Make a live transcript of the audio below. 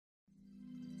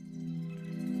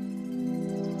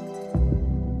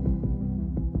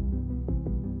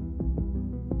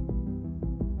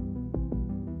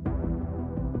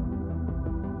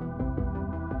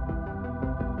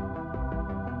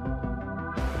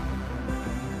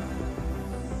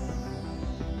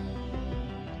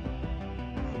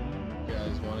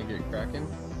get cracking?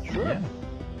 Sure. Yeah.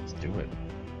 Let's do it.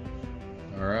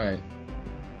 All right.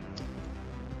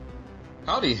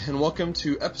 Howdy, and welcome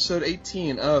to episode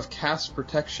 18 of Cast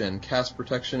Protection. Cast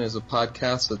Protection is a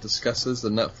podcast that discusses the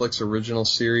Netflix original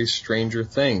series Stranger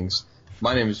Things.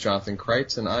 My name is Jonathan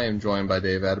Kreitz, and I am joined by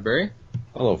Dave Atterbury.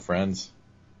 Hello, friends.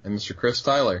 And Mr. Chris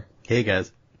Tyler. Hey,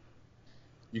 guys.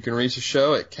 You can reach the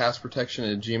show at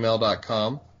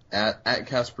castprotection@gmail.com, at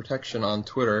castprotection on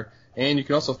Twitter, and you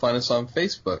can also find us on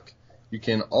Facebook. You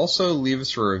can also leave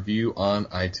us a review on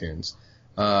iTunes.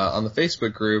 On the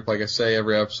Facebook group, like I say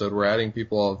every episode, we're adding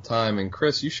people all the time, and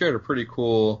Chris, you shared a pretty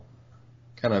cool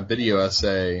kind of video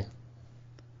essay.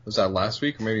 Was that last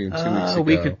week or maybe 2 weeks ago? A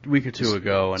week or two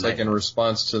ago. It's in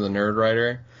response to the Nerd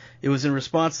Writer? It was in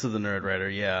response to the Nerd Writer,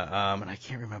 yeah. And I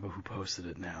can't remember who posted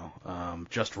it now.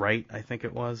 Just Right, I think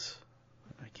it was.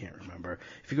 I can't remember.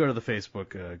 If you go to the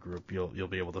Facebook group, you'll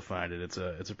be able to find it.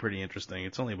 It's a pretty interesting.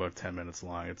 It's only about 10 minutes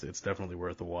long. It's definitely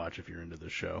worth a watch if you're into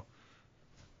this show.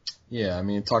 Yeah, I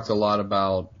mean, it talked a lot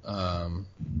about kind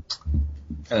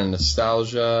of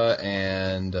nostalgia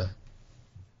and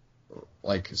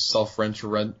like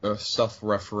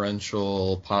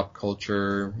self-referential pop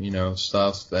culture,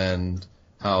 stuff, and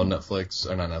how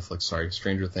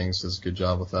Stranger Things does a good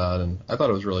job with that, and I thought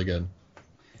it was really good.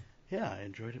 Yeah, I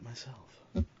enjoyed it myself.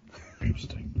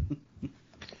 Interesting.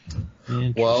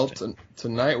 Well,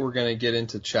 tonight we're going to get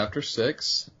into Chapter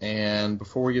 6, and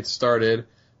before we get started,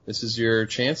 this is your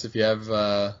chance. If you have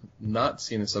not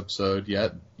seen this episode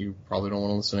yet, you probably don't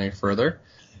want to listen any further,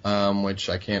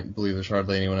 which I can't believe there's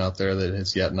hardly anyone out there that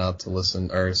has yet not to listen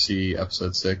or see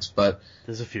Episode 6, but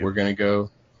there's a few. We're going to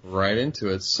go right into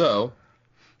it. So,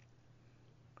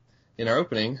 in our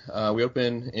opening, we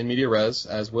open in media res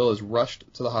as Will is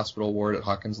rushed to the hospital ward at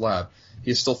Hawkins' lab. He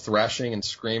is still thrashing and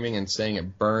screaming and saying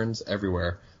it burns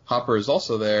everywhere. Hopper is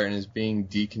also there and is being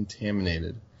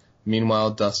decontaminated.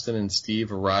 Meanwhile, Dustin and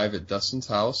Steve arrive at Dustin's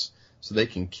house so they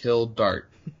can kill Dart.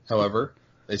 However,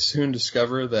 they soon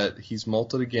discover that he's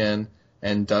molted again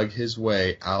and dug his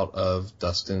way out of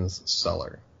Dustin's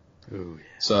cellar. Ooh,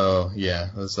 yeah. So, yeah,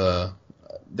 there's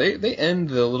they end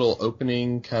the little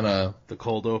opening kind of... The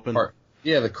cold open?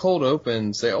 Yeah, the cold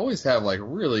opens. They always have,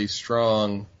 really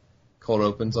strong cold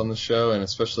opens on the show, and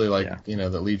especially,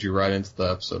 that lead you right into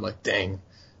the episode, dang,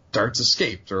 Dart's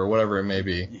escaped, or whatever it may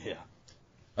be. Yeah.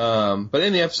 But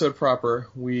in the episode proper,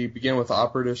 we begin with the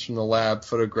operatives from the lab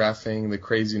photographing the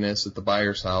craziness at the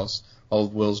Byers house, all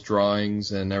of Will's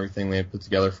drawings and everything they had put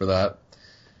together for that.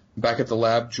 Back at the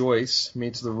lab, Joyce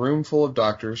meets the room full of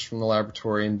doctors from the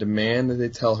laboratory and demand that they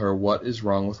tell her what is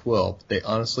wrong with Will. They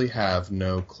honestly have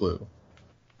no clue.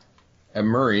 At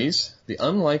Murray's, the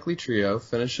unlikely trio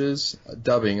finishes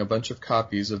dubbing a bunch of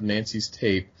copies of Nancy's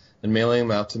tape and mailing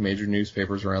them out to major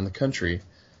newspapers around the country.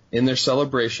 In their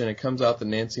celebration, it comes out that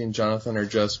Nancy and Jonathan are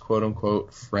just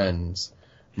quote-unquote friends.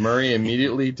 Murray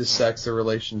immediately dissects their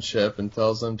relationship and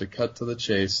tells them to cut to the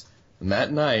chase, and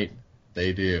that night,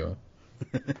 they do.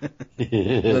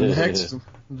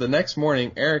 The next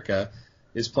morning, Erica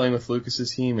is playing with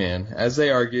Lucas's He-Man. As they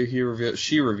argue,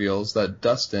 she reveals that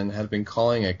Dustin had been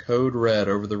calling a code red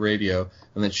over the radio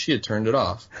and that she had turned it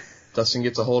off. Lucas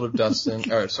gets a hold of Dustin,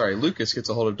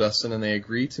 and they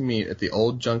agree to meet at the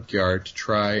old junkyard to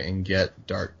try and get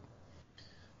Dart.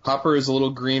 Hopper is a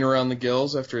little green around the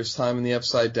gills after his time in the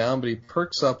Upside Down, but he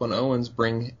perks up when Owens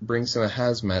brings him a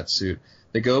hazmat suit.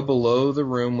 They go below the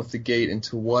room with the gate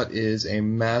into what is a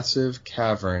massive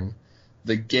cavern.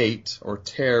 The gate, or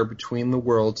tear between the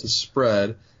worlds, has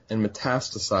spread and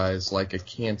metastasized like a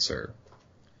cancer.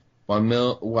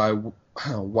 While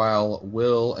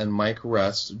Will and Mike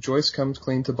rest, Joyce comes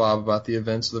clean to Bob about the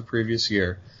events of the previous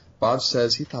year. Bob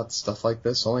says he thought stuff like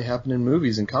this only happened in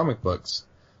movies and comic books.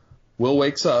 Will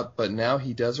wakes up, but now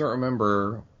he doesn't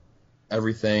remember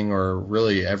everything or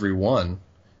really everyone.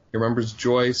 He remembers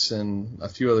Joyce and a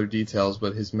few other details,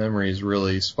 but his memory is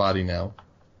really spotty now.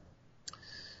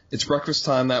 It's breakfast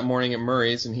time that morning at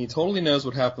Murray's, and he totally knows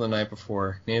what happened the night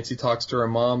before. Nancy talks to her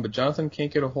mom, but Jonathan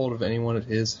can't get a hold of anyone at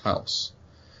his house.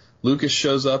 Lucas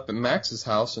shows up at Max's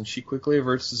house, and she quickly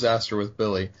averts disaster with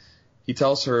Billy. He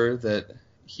tells her that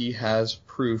he has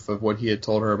proof of what he had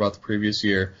told her about the previous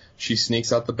year. She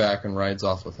sneaks out the back and rides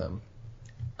off with him.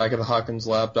 Back at the Hawkins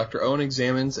lab, Dr. Owen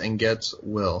examines and gets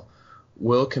Will.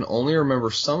 Will can only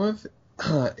remember some of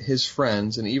his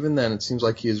friends, and even then it seems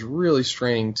like he is really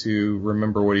straining to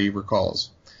remember what he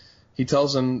recalls. He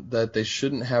tells them that they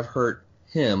shouldn't have hurt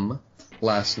him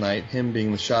last night, him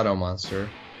being the shadow monster.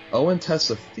 Owen tests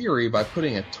a theory by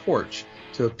putting a torch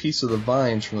to a piece of the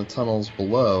vines from the tunnels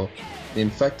below. The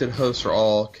infected hosts are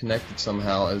all connected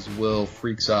somehow, as Will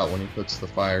freaks out when he puts the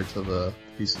fire to the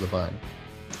piece of the vine.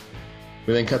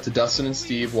 We then cut to Dustin and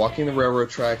Steve walking the railroad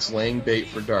tracks, laying bait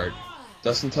for Dart.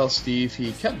 Dustin tells Steve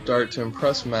he kept Dart to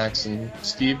impress Max, and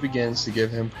Steve begins to give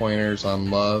him pointers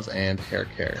on love and hair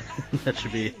care. that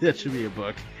should be a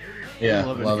book. Yeah,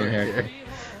 love and hair care.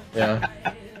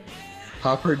 Yeah.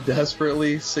 Hopper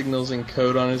desperately signals in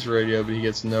code on his radio, but he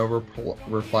gets no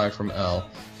reply from Elle.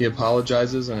 He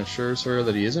apologizes and assures her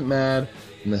that he isn't mad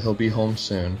and that he'll be home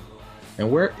soon. And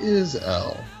where is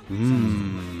Elle?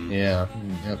 Yeah,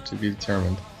 yep, to be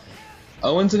determined.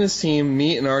 Owens and his team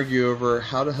meet and argue over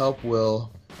how to help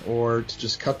Will, or to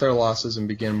just cut their losses and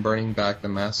begin burning back the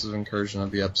massive incursion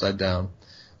of the Upside Down.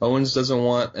 Owens doesn't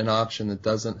want an option that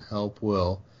doesn't help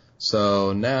Will,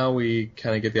 so now we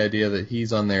kind of get the idea that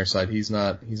he's on their side. He's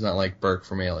not like Burke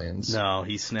from Aliens. No,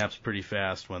 he snaps pretty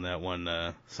fast when that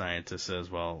one scientist says,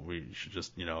 "Well, we should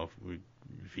just,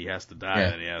 if he has to die,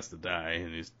 then he has to die,"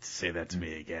 and you say that to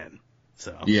me again.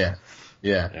 So yeah.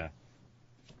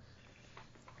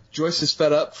 Joyce is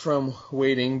fed up from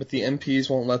waiting, but the MPs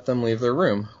won't let them leave their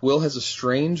room. Will has a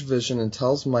strange vision and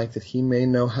tells Mike that he may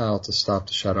know how to stop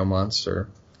the shadow monster.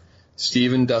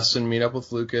 Steve and Dustin meet up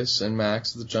with Lucas and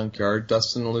Max at the junkyard.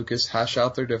 Dustin and Lucas hash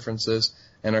out their differences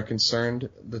and are concerned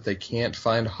that they can't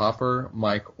find Hopper,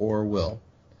 Mike, or Will.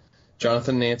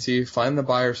 Jonathan and Nancy find the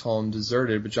buyer's home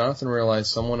deserted, but Jonathan realizes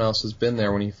someone else has been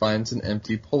there when he finds an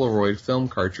empty Polaroid film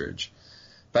cartridge.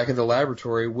 Back at the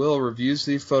laboratory, Will reviews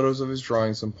the photos of his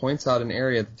drawings and points out an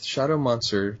area that the shadow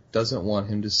monster doesn't want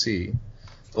him to see.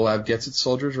 The lab gets its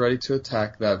soldiers ready to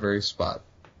attack that very spot.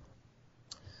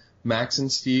 Max and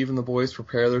Steve and the boys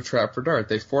prepare their trap for Dart.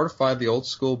 They fortify the old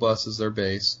school bus as their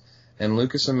base, and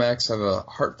Lucas and Max have a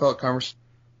heartfelt conversation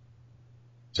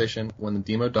when the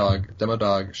demo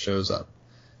dog shows up.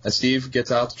 As Steve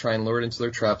gets out to try and lure it into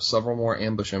their trap, several more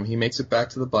ambush him. He makes it back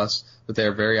to the bus, but they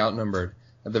are very outnumbered.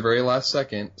 At the very last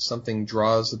second, something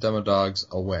draws the demo dogs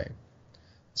away.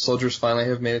 The soldiers finally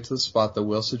have made it to the spot that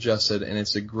Will suggested, and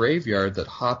it's a graveyard that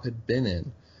Hop had been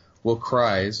in. Will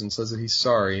cries and says that he's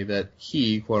sorry that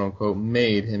he, quote-unquote,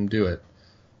 made him do it.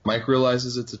 Mike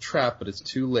realizes it's a trap, but it's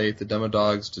too late. The demo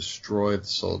dogs destroy the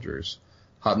soldiers.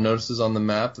 Hop notices on the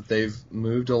map that they've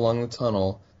moved along the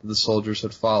tunnel that the soldiers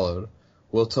had followed.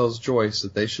 Will tells Joyce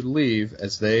that they should leave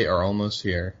as they are almost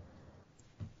here.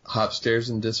 Hop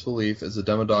stares in disbelief as the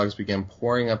demo dogs begin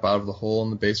pouring up out of the hole in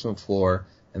the basement floor,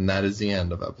 and that is the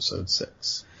end of episode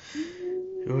 6.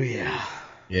 Oh, yeah.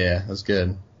 Yeah, that's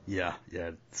good. Yeah,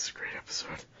 it's a great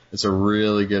episode. It's a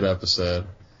really good episode.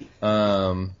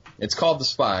 It's called The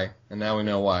Spy, and now we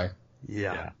know why.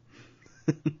 Yeah.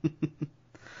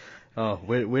 Oh,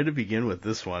 way to begin with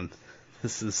this one.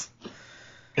 This is,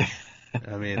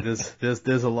 I mean,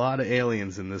 there's a lot of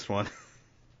aliens in this one.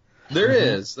 There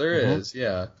is,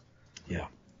 yeah. Yeah.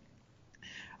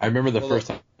 I remember the first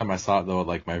time I saw it, though,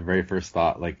 like, my very first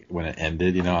thought, like, when it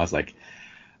ended, I was like,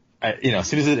 as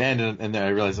soon as it ended, and then I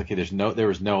realized, okay, there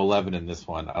was no 11 in this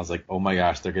one, I was like, oh my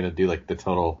gosh, they're going to do, like, the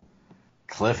total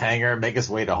cliffhanger, make us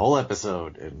wait a whole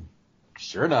episode, and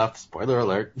sure enough, spoiler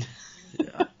alert.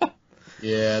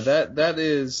 Yeah, that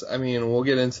is, I mean, we'll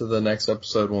get into the next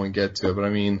episode when we get to it, but I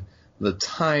mean, the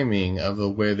timing of the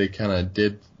way they kind of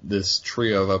did this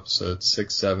trio of episodes,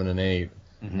 6, 7, and 8,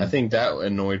 I think that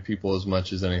annoyed people as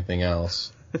much as anything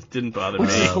else. It didn't bother me.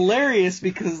 Which is hilarious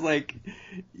because, like,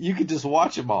 you could just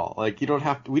watch them all. Like, we didn't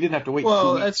have to wait.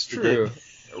 Well, that's true.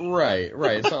 Right.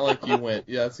 It's not like you went,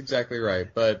 yeah, that's exactly right.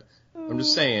 But I'm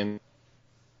just saying,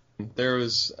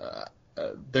 there's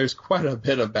quite a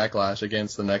bit of backlash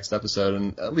against the next episode,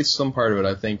 and at least some part of it,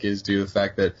 I think, is due to the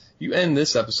fact that you end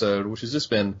this episode, which has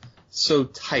just been so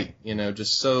tight,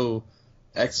 just so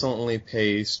excellently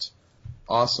paced,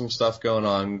 awesome stuff going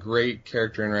on, great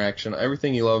character interaction,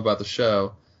 everything you love about the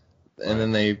show, and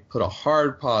then they put a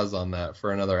hard pause on that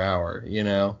for another hour,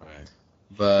 Right.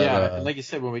 But yeah, and like you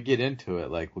said, when we get into it,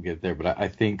 like, we'll get there. But I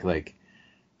think, like,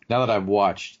 now that I've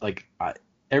watched, like, I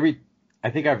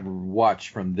think I've watched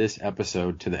from this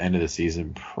episode to the end of the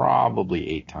season probably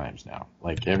 8 times now.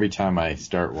 Like, every time I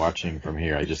start watching from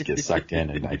here, I just get sucked in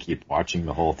and I keep watching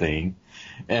the whole thing.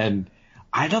 And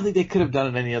I don't think they could have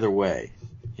done it any other way.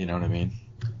 You know what I mean?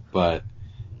 But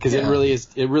because it really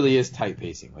is tight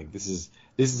pacing. Like, this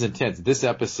is intense. This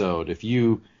episode, if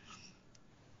you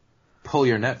pull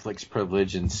your Netflix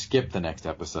privilege and skip the next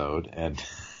episode and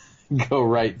go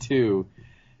right to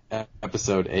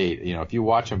episode 8, if you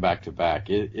watch them back to back,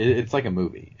 it's like a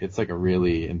movie. It's like a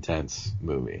really intense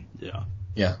movie.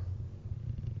 Yeah.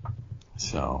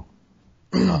 So.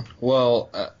 Well,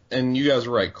 and you guys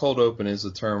are right. Cold open is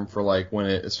a term for, like,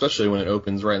 especially when it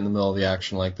opens right in the middle of the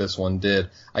action like this one did.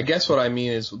 I guess what I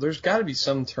mean is there's got to be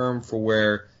some term for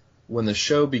where when the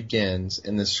show begins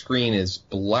and the screen is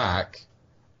black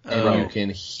and you can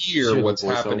hear Shit, what's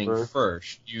voiceover. happening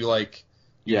first. You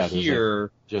there's,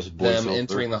 hear just them voiceover.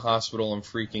 entering the hospital and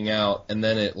freaking out, and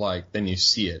then then you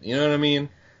see it. You know what I mean?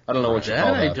 I don't know what you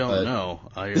call that. I don't know.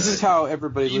 This is how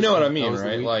everybody. You know what I mean, knows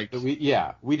right?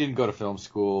 We didn't go to film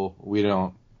school. We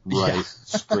don't write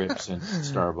scripts in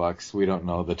Starbucks. We don't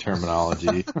know the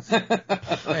terminology.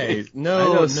 Hey, I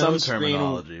know some screen-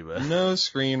 terminology, but No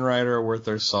screenwriter worth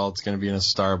their salt's going to be in a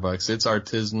Starbucks. It's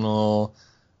artisanal,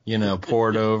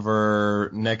 poured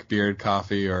over neckbeard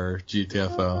coffee or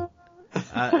GTFO.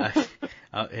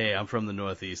 Hey, I'm from the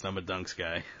Northeast. I'm a Dunks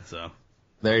guy, so.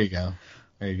 There you go.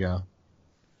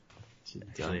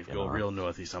 Actually, if you go real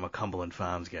Northeast, I'm a Cumberland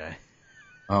Farms guy.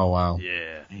 Oh, wow.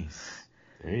 Yeah. Nice.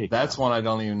 There you That's go. one I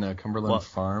don't even know. Cumberland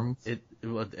Farms?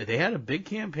 They had a big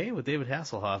campaign with David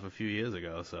Hasselhoff a few years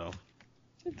ago, so.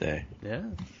 Did they? Yeah.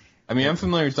 I mean, I'm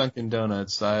familiar with Dunkin'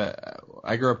 Donuts.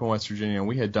 I grew up in West Virginia, and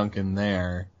we had Dunkin'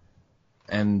 there.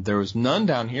 And there was none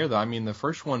down here, though. I mean, the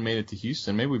first one made it to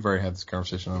Houston. Maybe we've already had this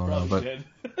conversation. I don't know. But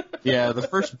yeah, the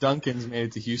first Dunkin's made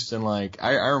it to Houston. I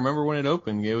remember when it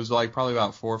opened. It was probably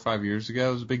about 4 or 5 years ago.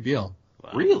 It was a big deal.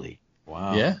 Wow. Really?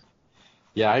 Wow. Yeah.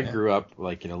 Yeah, I grew up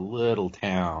in a little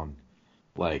town,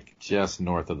 just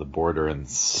north of the border in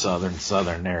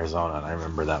southern Arizona, and I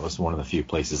remember that was one of the few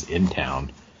places in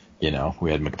town.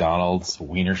 We had McDonald's,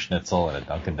 Wiener Schnitzel, and a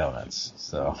Dunkin' Donuts.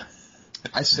 So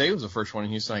I say it was the first one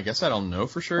in Houston. I guess I don't know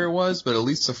for sure it was, but at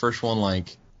least the first one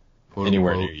quote,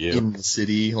 anywhere unquote, near you in the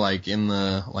city, in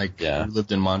the Yeah. we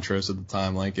lived in Montrose at the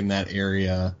time, in that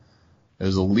area. It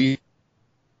was at least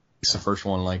the first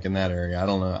one in that area. I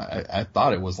don't know. I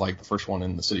thought it was the first one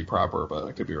in the city proper, but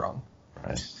I could be wrong.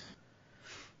 right.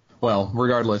 Well,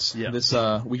 regardless, Yeah. this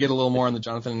we get a little more on the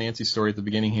Jonathan and Nancy story at the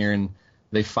beginning here, and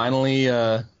they finally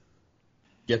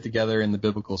get together in the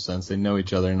biblical sense. They know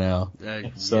each other now.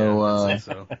 So, I'd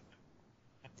say so.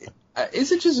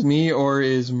 Is it just me, or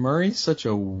is Murray such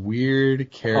a weird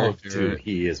character? Oh, dude,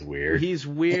 he is weird. He's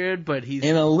weird, but he's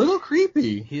And a little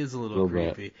creepy. he is a little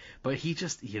creepy. But he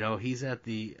just, he's at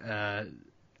the I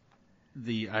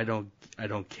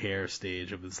don't care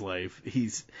stage of his life.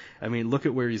 Look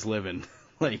at where he's living.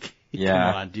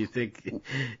 Yeah. Come on, do you think And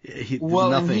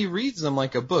he reads them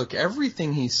like a book.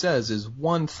 Everything he says is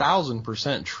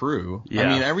 1,000% true. Yeah. I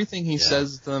mean, everything he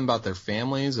says to them about their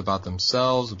families, about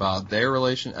themselves, about their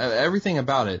relation, everything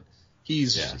about it,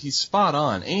 he's spot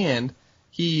on. And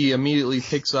he immediately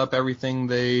picks up everything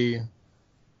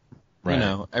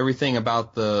everything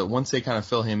about once they kind of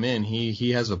fill him in,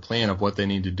 he has a plan of what they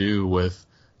need to do with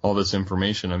all this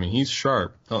information. I mean, he's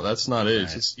sharp. No, that's not it.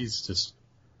 Right. He's just,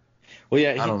 Well,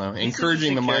 yeah, I don't know. he's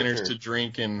Encouraging the an interesting minors character. to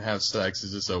drink and have sex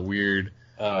is just a weird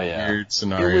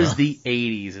scenario. It was the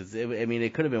 80s.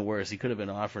 It could have been worse. He could have been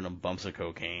offering them bumps of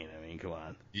cocaine. Come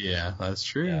on. Yeah, that's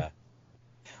true. Yeah.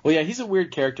 Well, yeah, he's a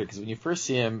weird character because when you first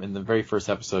see him in the very first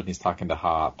episode and he's talking to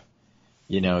Hop,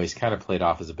 he's kind of played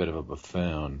off as a bit of a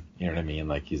buffoon. You know what I mean?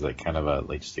 He's kind of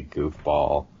just a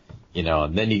goofball,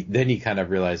 and then you kind of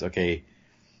realize, okay,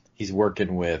 he's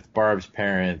working with Barb's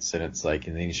parents, and it's and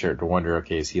then you start to wonder,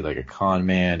 okay, is he a con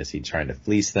man? Is he trying to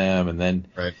fleece them? And then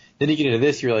you get into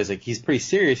this, you realize he's pretty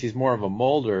serious. He's more of a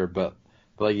molder, but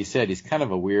like you said, he's kind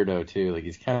of a weirdo too.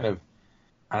 He's kind of,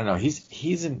 I don't know, he's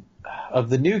of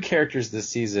the new characters this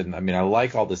season. I mean, I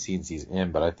like all the scenes he's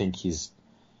in, but I think he's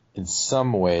in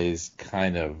some ways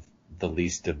kind of the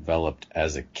least developed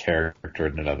as a character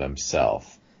in and of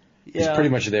himself. Yeah. He's pretty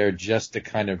much there just to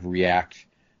kind of react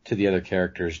to the other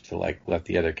characters, to let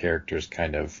the other characters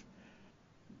kind of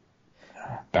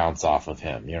bounce off of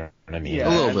him. You know what I mean? Yeah, a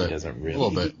little bit. He doesn't really. A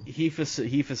little bit. He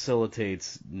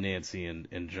facilitates Nancy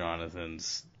and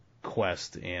Jonathan's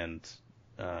quest and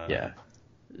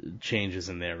changes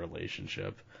in their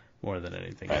relationship more than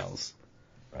anything else.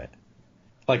 Right.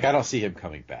 I don't see him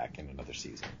coming back in another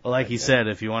season. Well, like he said,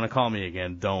 if you want to call me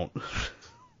again, don't.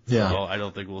 Yeah. So I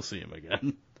don't think we'll see him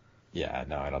again. Yeah,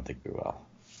 no, I don't think we will.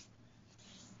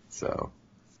 So,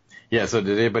 yeah, so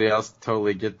did anybody else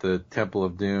totally get the Temple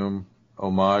of Doom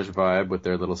homage vibe with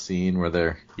their little scene where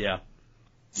they're... Yeah.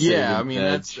 Yeah, I mean,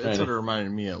 that's what it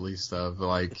reminded me at least of,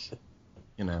 the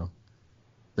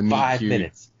meet 5 cute.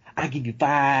 minutes. I'll give you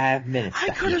 5 minutes. I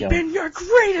could have been your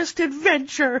greatest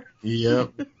adventure.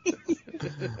 Yep.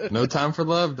 No time for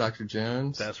love, Dr.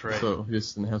 Jones. That's right. So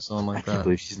just didn't have someone I like can't that.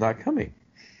 believe she's not coming.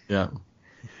 Yeah.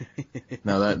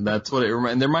 No, that's what it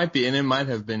reminded. And there might be, and it might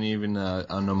have been even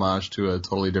an homage to a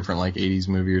totally different 80s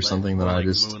movie or something that I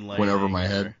just went over my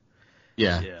head.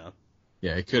 Yeah.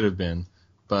 Yeah, it could have been.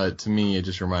 But to me, it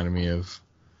just reminded me of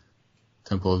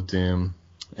Temple of Doom.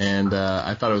 And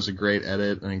I thought it was a great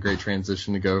edit and a great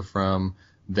transition to go from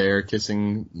their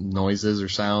kissing noises or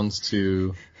sounds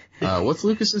to What's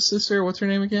Lucas's sister? What's her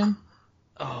name again?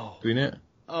 Oh. Do we know?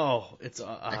 Oh, it's.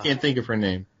 I can't think of her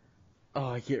name. Oh,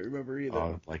 I can't remember either.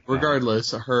 Oh, like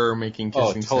Regardless, her making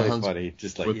kissing totally sounds funny.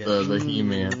 Just like with the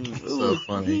He-Man. So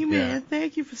funny. He-Man, Yeah.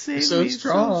 thank you for saving So me.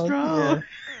 strong. So strong.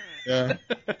 Yeah.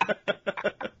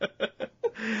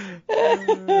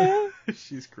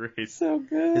 She's great. so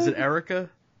good. Is it Erica?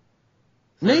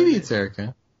 Maybe it's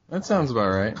Erica. That sounds about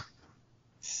right.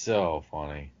 So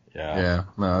funny. Yeah. Yeah.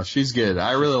 No, she's good.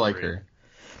 I really like great. her.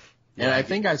 And I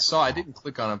think I didn't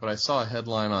click on it, but I saw a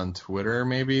headline on Twitter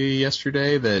maybe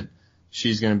yesterday that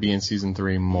she's going to be in season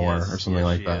 3 more or something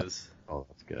like that. Is. Oh,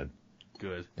 that's good.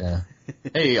 Good. Yeah.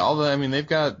 Hey, they've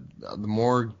got the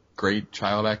more great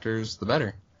child actors, the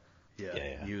better.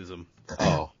 Yeah. Use them.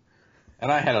 Oh.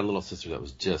 And I had a little sister that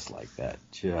was just like that.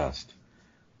 Just,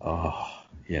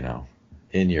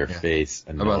 in your face,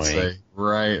 I'm annoying. about to say,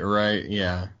 right,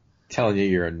 yeah. Telling you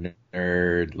you're a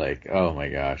nerd, like, oh my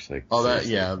gosh, like. Oh,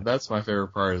 seriously. that's my favorite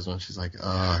part is when she's like,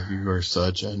 "Oh, you are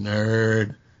such a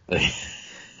nerd."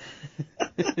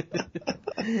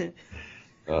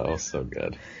 Oh, so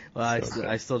good. Well, So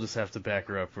I still just have to back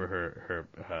her up for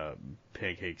her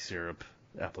pancake syrup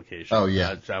application. Oh,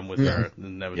 yeah. I'm with her.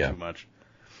 Never Yeah. too much.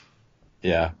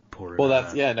 Yeah. Pour it Well,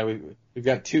 on. we've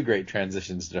got 2 great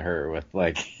transitions to her with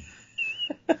like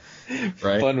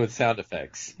Right. fun with sound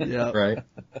effects. Yeah. Right.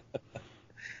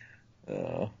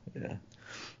 Oh, yeah.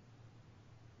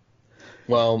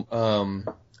 Well,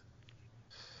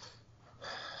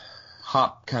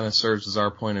 Hop kind of serves as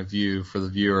our point of view for the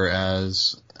viewer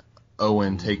as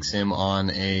Owen takes him on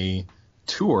a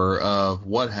tour of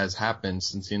what has happened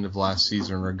since the end of last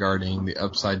season regarding the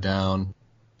Upside Down,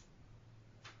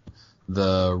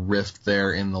 the rift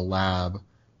there in the lab.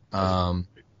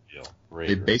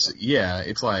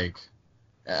 It's like,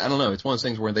 I don't know, it's one of those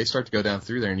things where they start to go down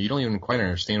through there and you don't even quite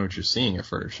understand what you're seeing at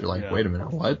first. You're like, wait a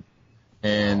minute, what?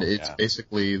 And it's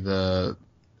basically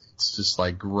it's just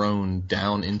like grown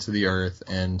down into the earth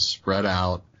and spread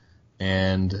out,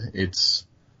 and it's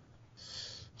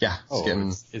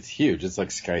it's huge. It's like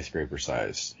skyscraper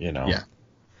size, Yeah.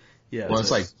 Yeah. Well,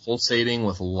 it's like pulsating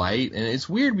with light, and it's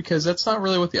weird because that's not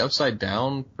really what the Upside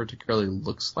Down particularly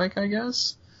looks like, I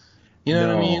guess. You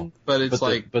know what I mean? But it's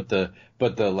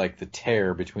the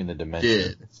tear between the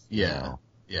dimensions. Yeah.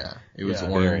 It was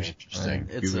very orange, interesting.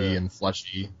 It's gooey and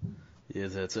fleshy.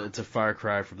 It's a far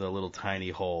cry from the little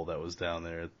tiny hole that was down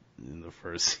there in the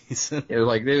first season. It was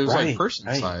like Right,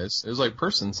 person size. It was like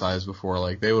person size before.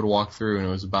 Like they would walk through and it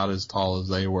was about as tall as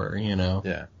they were.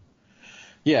 Yeah.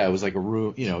 Yeah, it was like a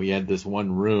room. You had this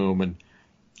one room, and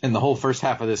in the whole first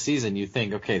half of this season, you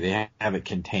think, okay, they have it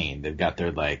contained. They've got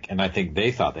their and I think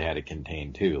they thought they had it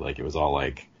contained too. Like it was all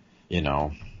like,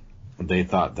 they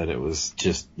thought that it was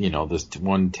just, this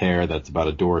one tear that's about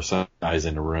a door size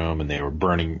in a room, and they were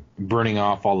burning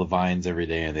off all the vines every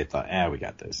day, and they thought, we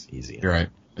got this easy. You're right.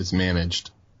 It's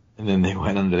managed. And then they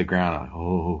went under the ground, like,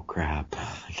 oh crap.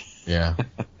 Yeah.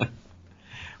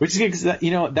 Which is good because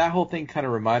that whole thing kind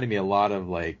of reminded me a lot of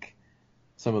like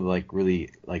some of the like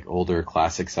really like older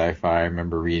classic sci-fi. I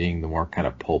remember reading the more kind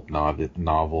of pulp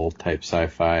novel type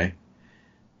sci-fi,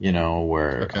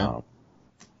 where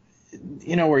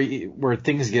where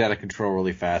things get out of control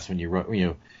really fast when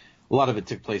a lot of it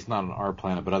took place not on our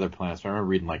planet but other planets. I remember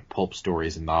reading like pulp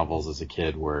stories and novels as a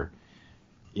kid where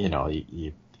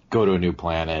you go to a new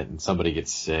planet and somebody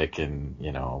gets sick and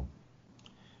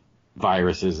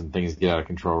viruses and things get out of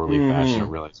control really fast. You don't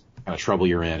realize what kind of trouble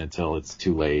you're in until it's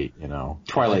too late.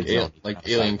 Twilight Zone, like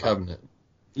Alien Covenant.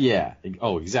 Yeah.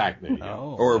 Oh, exactly.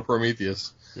 Or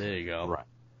Prometheus. There you go. Right.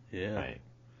 Yeah. Right.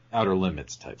 Outer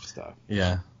Limits type stuff.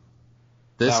 Yeah.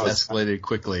 This escalated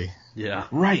quickly. Yeah.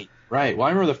 Right. Well, I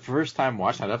remember the first time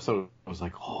watching that episode, I was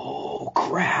like, "Oh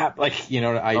crap!" Like,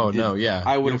 I would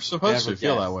have supposed to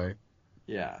feel that way.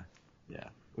 Yeah.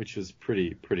 Which was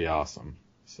pretty awesome.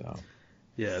 So.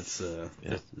 Yeah, it's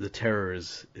the terror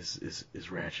is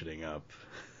ratcheting up.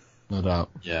 No doubt.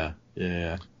 Yeah.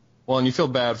 Well, and you feel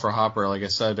bad for Hopper. Like I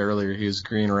said earlier, he was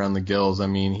green around the gills. I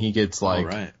mean, he gets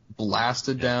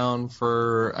blasted down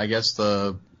for, I guess, I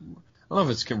don't know if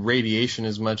it's radiation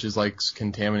as much as like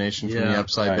contamination from the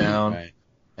Upside Down. Right.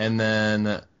 And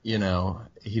then,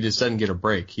 he just doesn't get a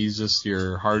break. He's just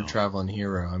your hard traveling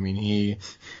hero. I mean,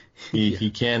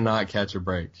 he cannot catch a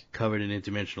break. Covered in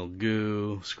interdimensional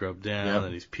goo, scrubbed down,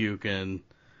 and he's puking.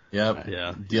 Yep.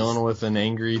 Yeah. Dealing with an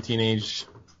angry teenage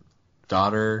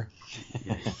daughter.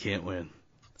 Yeah, he can't win.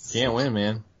 Can't win,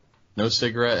 man. No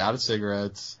cigarette, out of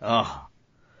cigarettes. Oh.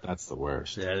 That's the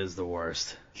worst. That is the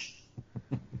worst.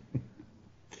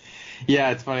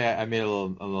 Yeah, it's funny. I made a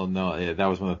little note. Yeah, that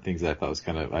was one of the things that I thought was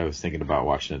I was thinking about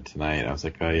watching it tonight. I was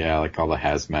like, oh yeah, like all the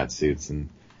hazmat suits, and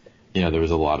there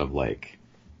was a lot of like,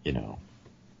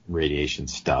 radiation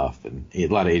stuff, and a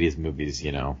lot of 80s movies,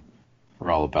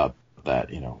 were all about that,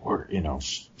 or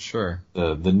Sure.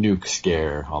 the nuke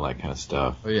scare, all that kind of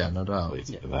stuff. Oh yeah, no doubt. Relates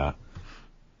to that.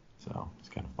 So it's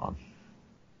kind of fun.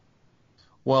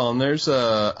 Well, and there's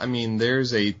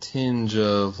a tinge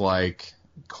of like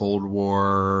Cold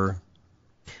War.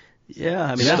 Yeah,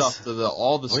 I mean, stuff.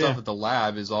 All the stuff yeah. at the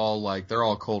lab is all like they're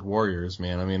all Cold Warriors,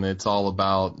 man. I mean, it's all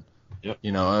about. Yep.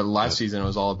 Last season it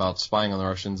was all about spying on the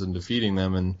Russians and defeating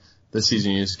them, and this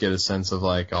season you just get a sense of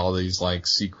like all these like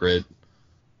secret,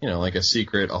 like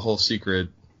a whole secret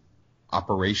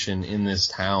operation in this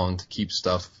town to keep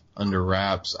stuff under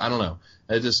wraps. I don't know.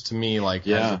 It just to me like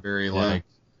has a very like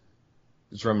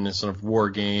it's reminiscent of War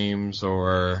Games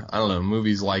or I don't know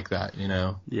movies like that.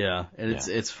 Yeah, and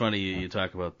it's funny you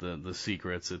talk about the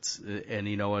secrets. And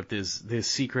you know what? There's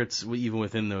secrets even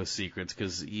within those secrets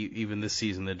because even this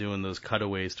season they're doing those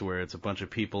cutaways to where it's a bunch of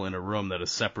people in a room that is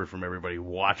separate from everybody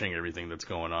watching everything that's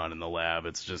going on in the lab.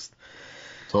 It's just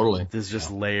totally there's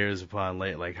just layers upon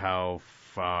layer. Like how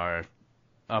far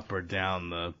up or down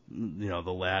the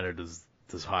the ladder does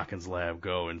Hawkins' lab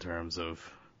go in terms of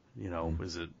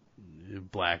is it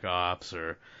Black Ops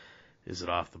or is it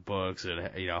off the books, and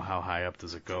how high up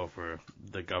does it go for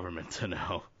the government to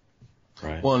know?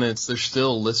 Right. Well, and they're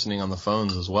still listening on the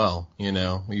phones as well.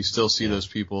 You still see those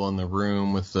people in the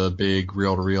room with the big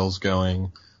reel-to-reels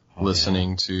going,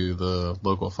 listening to the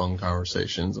local phone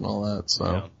conversations and all that.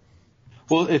 So,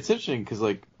 well, it's interesting because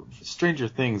like Stranger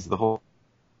Things, the whole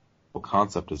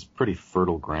concept is pretty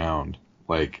fertile ground.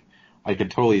 Like I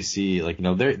could totally see like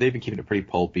they've been keeping it pretty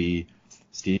pulpy,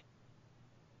 Stephen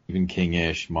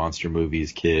King-ish monster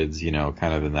movies, kids,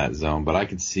 kind of in that zone. But I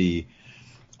could see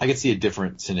a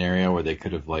different scenario where they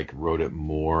could have like wrote it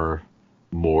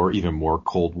even more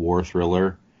Cold War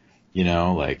thriller,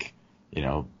 like,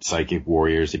 psychic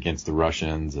warriors against the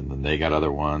Russians, and then they got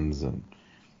other ones, and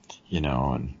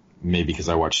and maybe because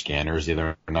I watched Scanners the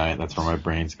other night, that's where my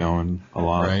brain's going a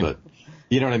lot. Right. But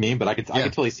you know what I mean? But I could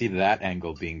totally see that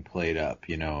angle being played up,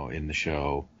 in the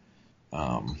show.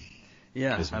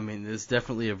 Yeah, I mean, there's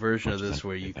definitely a version of this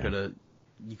where you could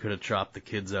have chopped the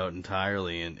kids out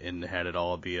entirely and had it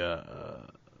all be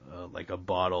like a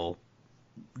bottle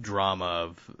drama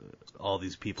of all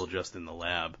these people just in the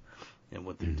lab and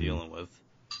what they're dealing with.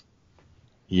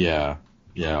 Yeah,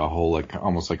 a whole like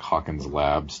almost like Hawkins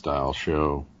Lab style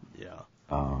show. Yeah.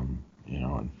 And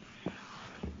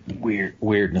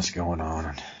weirdness going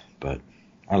on, but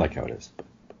I like how it is.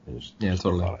 There's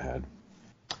totally. A lot ahead.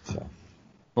 So.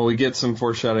 Well, we get some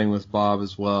foreshadowing with Bob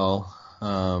as well,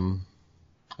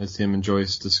 as him and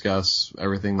Joyce discuss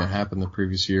everything that happened the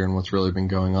previous year and what's really been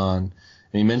going on. And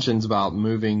he mentions about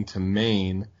moving to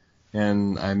Maine,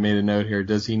 and I made a note here.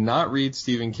 Does he not read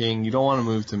Stephen King? You don't want to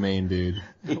move to Maine, dude.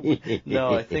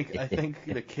 No, I think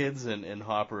the kids and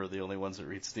Hopper are the only ones that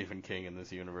read Stephen King in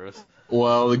this universe.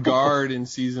 Well, the guard in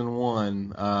season 1,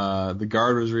 the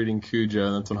guard was reading Cujo,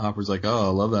 and that's when Hopper's like, "Oh,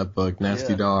 I love that book,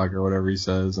 Nasty Dog," or whatever he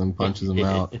says, and punches him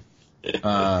out.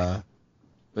 But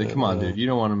come on, dude, you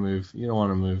don't want to move. You don't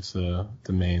want to move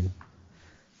to Maine.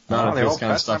 Not if this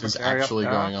kind of stuff is actually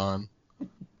going on.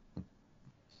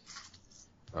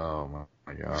 Oh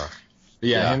my gosh.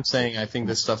 Yeah, him saying I think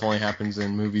this stuff only happens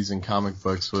in movies and comic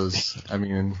books was, I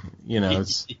mean,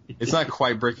 it's not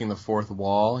quite breaking the fourth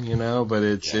wall, but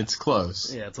it's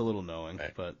close. Yeah, it's a little knowing,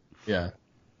 but yeah,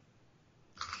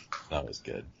 that was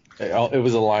good. It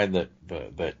was a line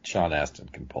that Sean Astin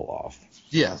can pull off.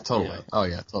 Yeah, totally. Yeah. Oh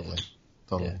yeah, totally.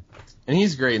 Yeah. And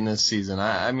he's great in this season.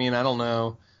 I mean, I don't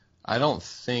know. I don't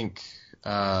think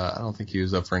he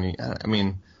was up for any. I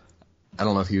mean, I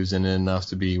don't know if he was in it enough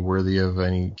to be worthy of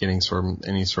any sort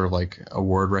of like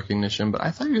award recognition, but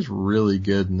I thought he was really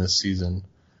good in this season.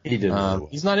 He did. Really well.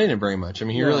 He's not in it very much. I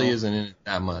mean, he really isn't in it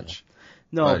that much.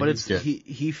 No, but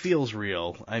he feels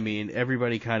real. I mean,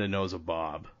 everybody kind of knows a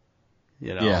Bob.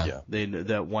 Yeah.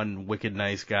 That one wicked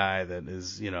nice guy that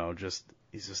is,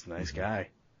 he's just a nice guy.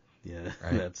 Yeah,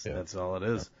 right. That's all it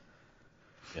is.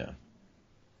 Yeah.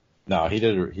 No, he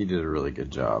did a really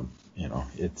good job.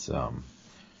 It's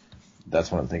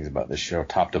that's one of the things about this show,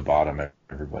 top to bottom.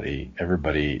 Everybody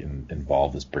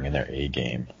involved is bringing their A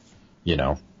game.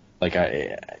 Like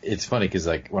it's funny because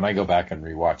like when I go back and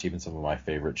rewatch even some of my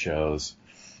favorite shows,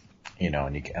 and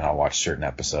I'll watch certain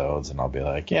episodes and I'll be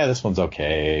like, yeah, this one's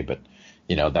okay, but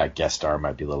that guest star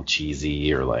might be a little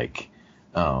cheesy or like,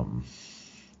 you know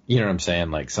what I'm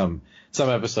saying? Like some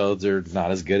episodes are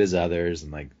not as good as others,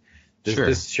 and like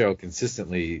This show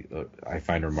consistently, I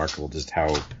find remarkable just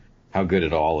how good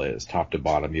it all is, top to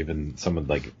bottom. Even some of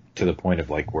like to the point of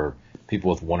like where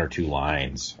people with one or two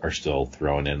lines are still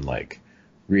throwing in like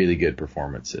really good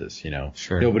performances.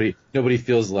 Sure. Nobody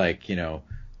feels like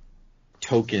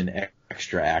token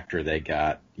extra actor they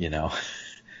got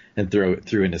and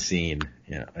threw in a scene.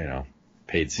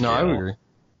 Paid scale. No, I would agree.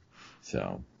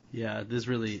 So. Yeah, I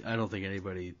don't think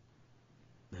anybody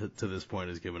to this point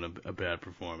has given a bad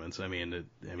performance. I mean,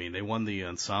 they won the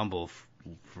ensemble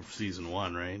for season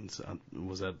 1, right?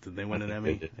 Did they win an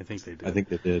Emmy? I think they did. I think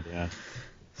they did, yeah.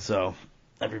 So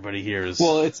everybody here is.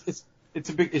 Well,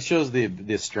 it shows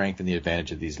the strength and the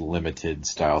advantage of these limited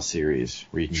style series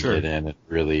where you can get in and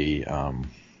really,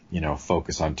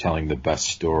 focus on telling the best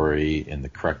story in the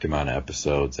correct amount of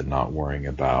episodes and not worrying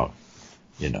about,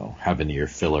 having your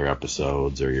filler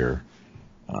episodes or your,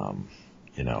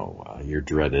 your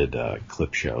dreaded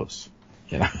clip shows.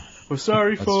 We're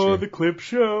sorry for the clip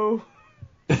show.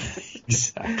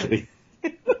 Exactly.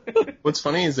 What's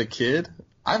funny as a kid,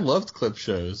 I loved clip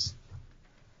shows,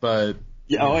 but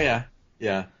yeah.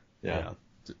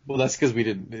 Well, that's because we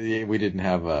didn't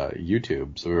have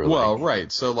YouTube, so we were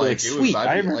right. So like it sweet. was,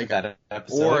 I remember that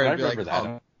episode. Or I I'd be remember like,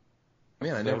 that.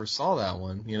 Man, I never saw that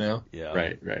one, Yeah.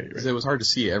 Right. Because it was hard to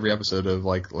see every episode of,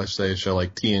 like, let's say a show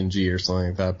like TNG or something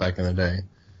like that back in the day.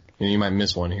 You might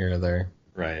miss one here or there.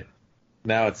 Right.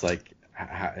 Now it's like,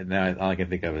 now all I can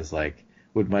think of is like,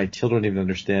 would my children even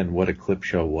understand what a clip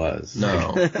show was?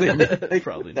 No.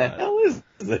 Probably not. The hell is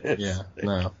this? Yeah,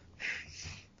 no.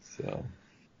 So.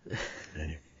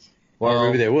 Well, or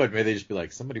maybe they would. Maybe they'd just be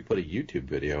like, somebody put a YouTube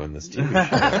video in this TV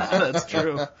show. That's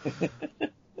true.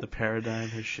 The paradigm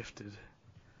has shifted.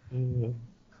 Too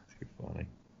funny.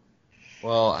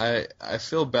 Well, I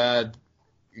feel bad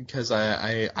because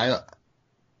I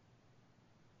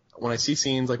when I see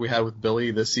scenes like we had with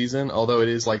Billy this season, although it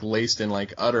is like laced in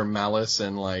like utter malice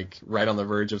and like right on the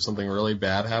verge of something really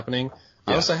bad happening,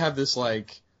 I also have this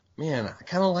like, man, I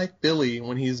kind of like Billy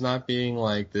when he's not being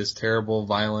like this terrible,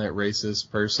 violent,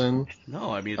 racist person.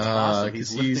 No, I mean, it's awesome.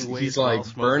 He's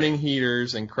like burning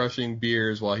heaters and crushing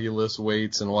beers while he lifts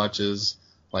weights and watches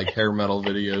like hair metal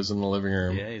videos in the living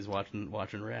room. Yeah, he's watching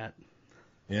Rat.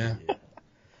 Yeah.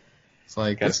 It's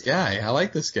like, this guy, I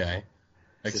like this guy.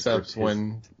 Except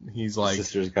when he's like...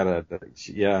 Sister's gotta,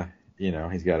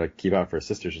 he's gotta keep out for his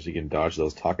sister so she can dodge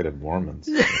those talkative Mormons.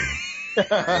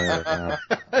 Yeah.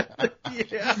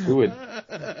 Who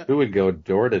would go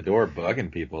door to door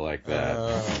bugging people like that?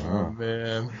 Oh,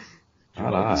 man.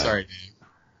 Sorry,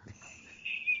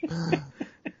 Dave.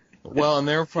 Well,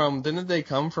 and didn't they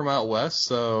come from out west?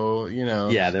 So,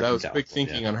 that was quick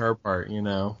thinking on her part,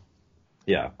 Yeah,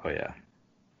 oh yeah.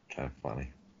 Kind of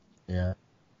funny. Yeah.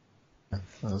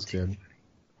 That was good.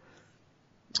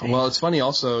 Well, it's funny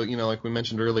also, like we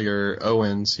mentioned earlier,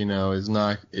 Owens,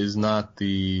 is not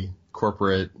the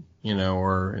corporate,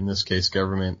 or in this case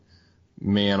government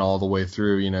man all the way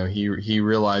through. He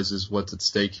realizes what's at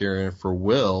stake here for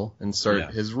Will and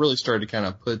has really started to kind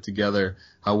of put together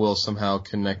how Will's somehow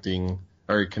connected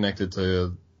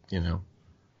to,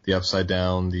 the Upside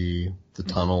Down, the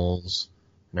tunnels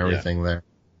and everything there.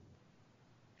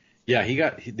 Yeah, he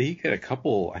got a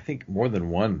couple, I think more than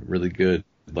one really good,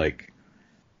 like,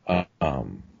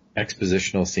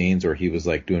 expositional scenes where he was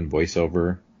like doing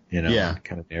voiceover,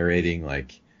 kind of narrating,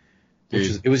 like,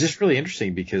 it was just really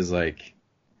interesting because like,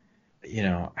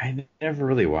 I never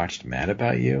really watched Mad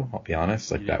About You, I'll be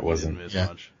honest, like that wasn't,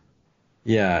 much.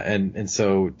 Yeah, and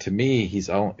so to me, he's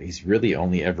really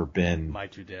only ever been My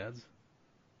Two Dads.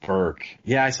 Burke.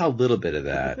 Yeah, I saw a little bit of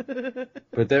that,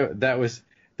 but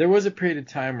there was a period of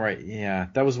time where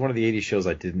that was one of the 80s shows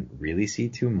I didn't really see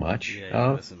too much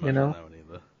of, on that one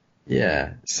either.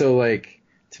 Yeah. So like,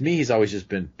 to me, he's always just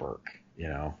been Burke,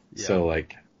 So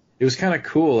like, it was kind of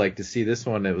cool, like to see this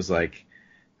one. It was like,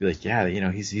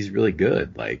 he's really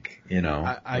good. Like,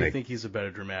 I think he's a better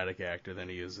dramatic actor than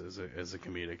he is as a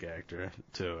comedic actor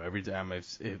too. Every time I've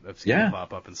seen him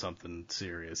pop up in something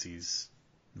serious, he's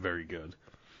very good.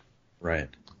 Right.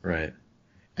 I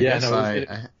guess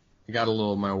I got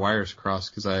my wires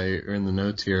crossed because I, in the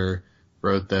notes here,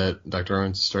 wrote that Dr.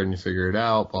 Owens is starting to figure it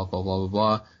out, blah, blah, blah, blah,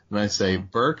 blah. And I say,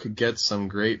 Burke gets some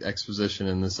great exposition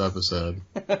in this episode.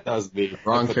 That was me.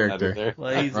 Wrong character.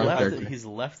 Well, he's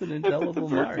left an indelible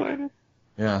mark.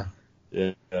 Yeah.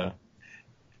 Yeah.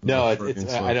 No, I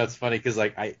know it's funny because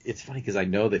I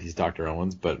know that he's Dr.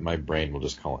 Owens, but my brain will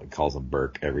just calls him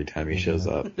Burke every time he shows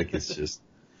up. Like it's just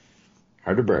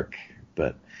hard to Burke,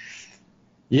 but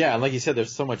Yeah, and like you said,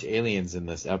 there's so much aliens in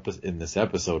this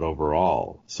episode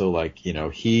overall. So like, you know,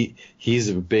 he's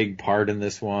a big part in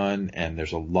this one, and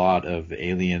there's a lot of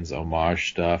aliens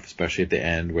homage stuff, especially at the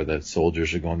end where the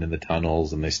soldiers are going in the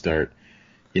tunnels and they start,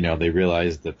 you know, they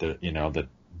realize that that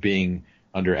being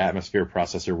under atmosphere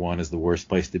processor 1 is the worst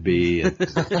place to be, and they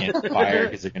can't fire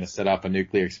because they're going to set off a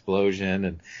nuclear explosion,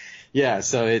 and yeah,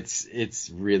 so it's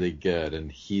really good, and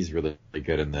he's really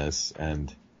good in this,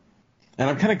 and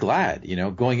I'm kind of glad, you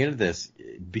know, going into this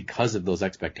because of those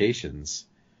expectations.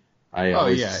 It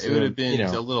would have been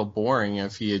a little boring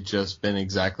if he had just been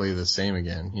exactly the same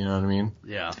again. You know what I mean?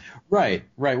 Yeah. Right.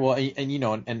 Well, and you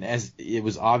know, and as it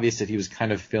was obvious that he was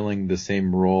kind of filling the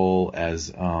same role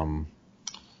as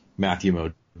Matthew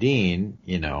Modine,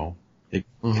 you know, it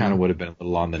kind of would have been a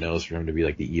little on the nose for him to be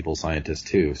like the evil scientist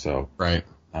too. So right.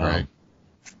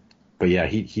 But yeah,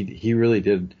 he really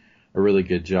did a really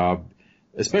good job,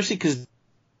 especially because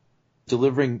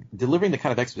delivering the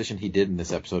kind of exposition he did in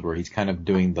this episode, where he's kind of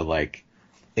doing the like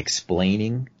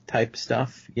explaining type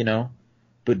stuff, you know,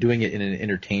 but doing it in an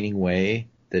entertaining way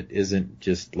that isn't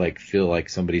just like feel like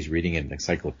somebody's reading an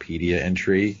encyclopedia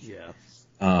entry. Yeah.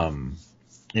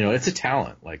 You know, it's a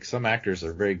talent. Like some actors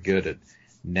are very good at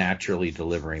naturally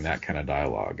delivering that kind of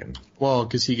dialogue, and well,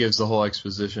 because he gives the whole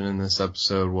exposition in this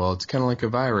episode. Well, it's kind of like a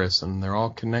virus, and they're all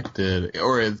connected,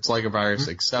 or it's like a virus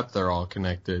except they're all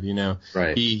connected. You know,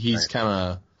 right? He's kind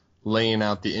of laying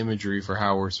out the imagery for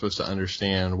how we're supposed to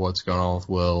understand what's going on with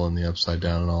Will and the Upside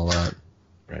Down and all that.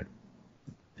 Right.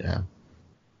 Yeah.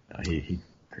 He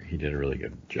did a really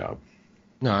good job.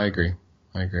 No, I agree.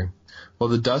 Well,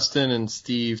 the Dustin and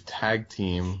Steve tag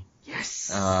team.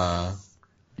 Yes.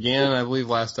 Began, I believe,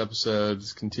 last episode,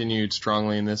 continued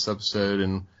strongly in this episode,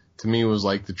 and to me was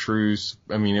like the truce.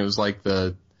 I mean, it was like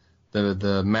the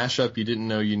mashup you didn't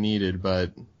know you needed,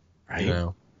 but you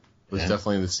know, it was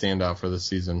definitely the standout for this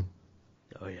season.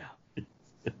 Oh yeah.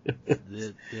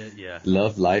 Yeah.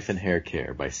 Love, Life, and Hair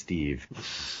Care by Steve.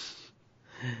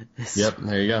 Yep,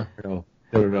 there you go.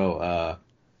 No.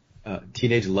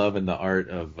 Teenage Love and the Art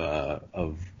of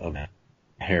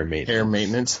Hair Maintenance. Hair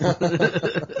maintenance.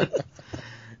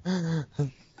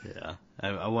 Yeah,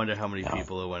 I wonder how many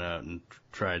people went out and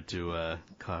tried to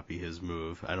copy his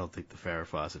move. I don't think the Farrah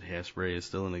Fawcett hairspray is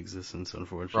still in existence,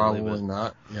 unfortunately. Probably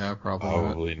not. Yeah,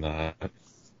 probably not.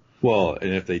 Well,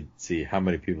 and if they see how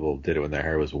many people did it when their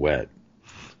hair was wet,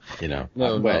 you know.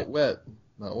 No, not wet.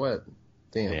 Not wet.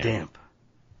 Damp.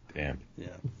 Yeah.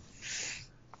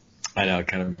 I know, it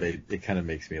kind of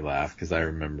makes me laugh because I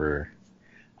remember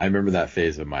that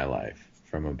phase of my life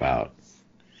from about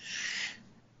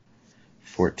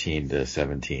 14 to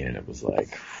 17, and it was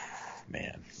like,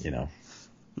 man, you know,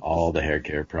 all the hair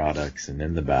care products and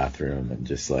in the bathroom and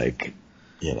just like,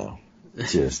 you know,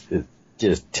 just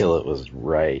till it was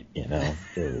right, you know.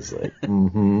 It was like,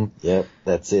 yep,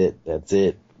 that's it.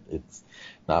 It's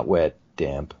not wet,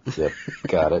 damp. Yep,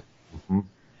 got it.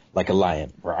 Like a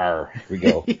lion. Rawr, here we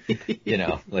go. You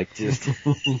know, like just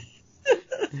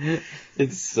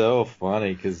it's so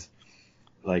funny because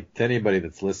like to anybody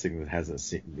that's listening that hasn't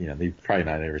seen, you know, they've probably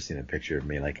not ever seen a picture of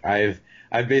me. Like I've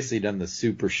basically done the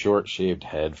super short shaved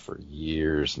head for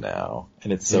years now,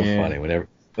 and it's so funny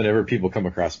whenever people come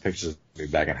across pictures of me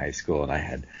back in high school and I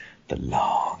had the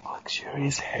long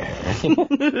luxurious hair.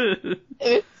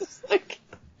 It's just like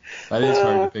that is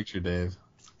hard to picture, Dave.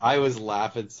 I was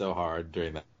laughing so hard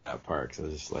during that part because I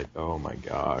was just like, oh my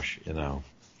gosh, you know.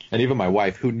 And even my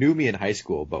wife, who knew me in high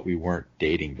school, but we weren't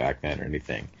dating back then or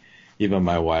anything. Even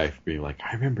my wife being like,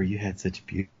 I remember you had such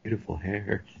beautiful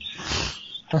hair.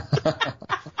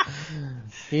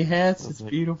 He had such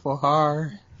beautiful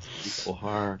hair. Beautiful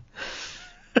hair.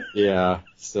 Yeah.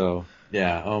 So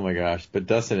yeah. Oh my gosh. But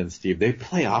Dustin and Steve, they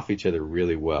play off each other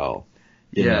really well.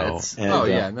 You know?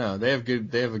 And, they have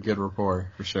a good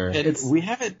rapport for sure. And we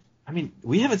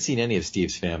haven't seen any of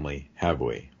Steve's family, have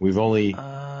we? We've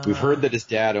heard that his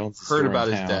dad owns a store heard about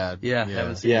in his town. dad. Yeah,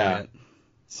 haven't seen it yet.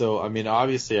 So I mean,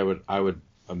 obviously, I would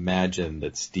imagine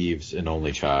that Steve's an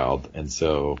only child, and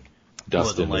so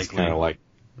Dustin is kind of like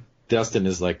Dustin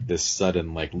is like this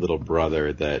sudden like little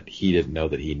brother that he didn't know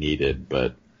that he needed,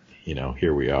 but you know,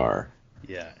 here we are.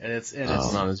 Yeah, and it's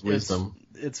not his wisdom.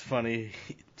 It's funny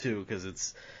too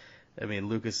because I mean,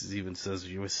 Lucas even says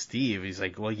you with Steve. He's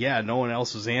like, well, yeah, no one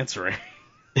else was answering,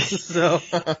 so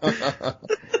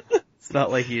it's not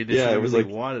like he really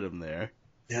wanted him there.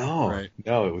 No, right.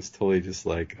 No, it was totally just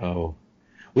like, oh,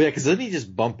 well, yeah, because didn't he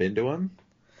just bump into him?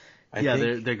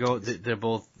 They're both they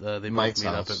both meet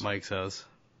up at Mike's house.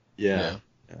 Yeah.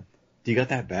 Do you got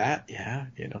that bat? Yeah,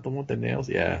 you know, the one with the nails.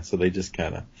 Yeah, so they just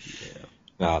kind of.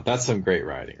 Yeah. No, that's some great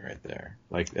writing right there.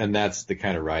 Like, and that's the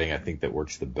kind of writing I think that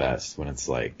works the best when it's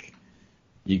like,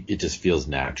 it just feels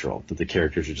natural that the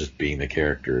characters are just being the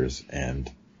characters,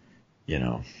 and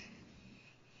so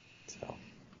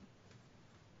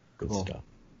good Cool. stuff.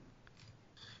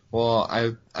 Well,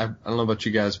 I don't know about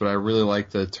you guys, but I really like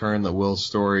the turn that Will's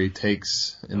story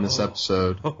takes in this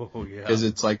episode. Oh, yeah. Because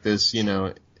it's like this,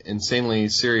 insanely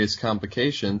serious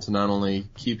complication to not only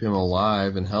keep him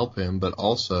alive and help him, but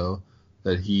also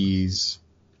that he's,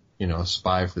 a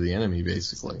spy for the enemy,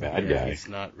 basically. Bad guy. He's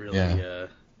not really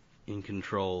in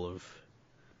control of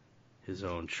his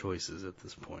own choices at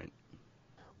this point.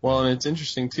 Well, and it's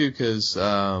interesting, too, because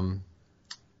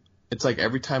it's like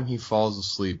every time he falls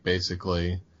asleep,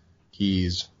 basically,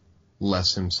 he's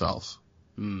less himself.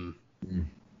 Because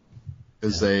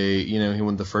he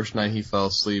when the first night he fell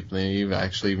asleep, and they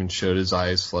actually even showed his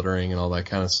eyes fluttering and all that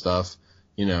kind of stuff.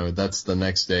 That's the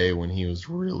next day when he was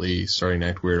really starting to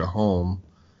act weird at home.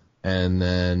 And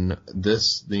then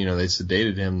this, they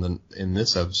sedated him in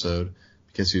this episode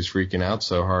because he was freaking out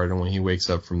so hard. And when he wakes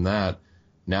up from that,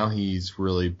 now he's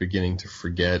really beginning to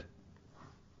forget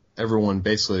everyone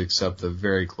basically except the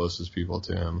very closest people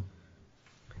to him.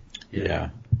 Yeah.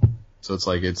 So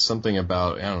it's something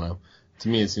about, I don't know. To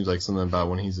me, it seems like something about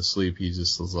when he's asleep, he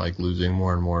just is like losing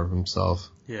more and more of himself.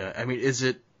 Yeah, I mean, is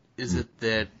it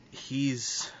that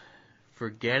he's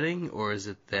forgetting, or is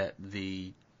it that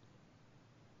the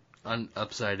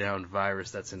upside down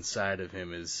virus that's inside of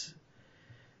him is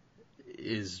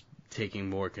taking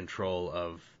more control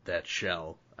of that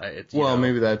shell?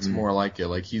 Maybe that's more like it.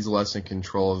 Like he's less in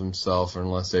control of himself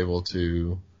and less able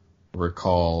to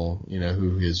recall,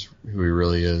 who he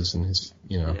really is and his,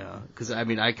 Yeah, because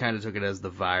I kind of took it as the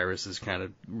virus is kind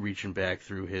of reaching back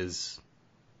through his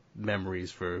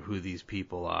memories for who these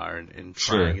people are and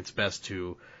trying its best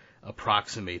to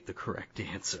approximate the correct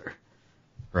answer.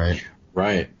 Right.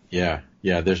 Right. Yeah.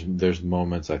 Yeah. There's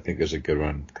moments. I think there's a good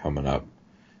one coming up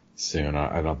soon.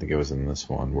 I don't think it was in this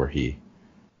one where he,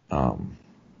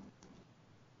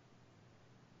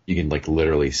 you can like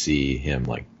literally see him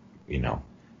like,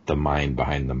 the mind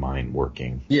behind the mind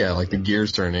working. Yeah, like the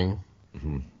gears turning.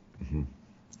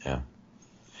 Yeah.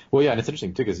 Well, yeah, and it's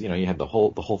interesting too because you had the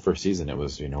whole first season. It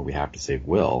was we have to save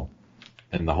Will,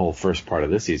 and the whole first part of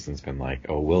this season's been like,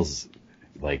 oh, Will's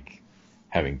like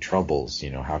having troubles.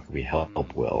 How can we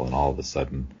help Will? And all of a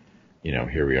sudden,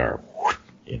 here we are.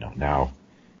 Now,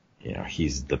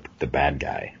 he's the bad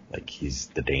guy. Like he's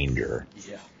the danger.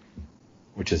 Yeah.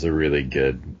 Which is a really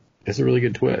good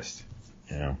twist.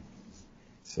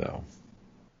 So,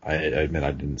 I admit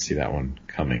I didn't see that one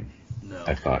coming. No.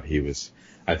 I thought he was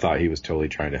totally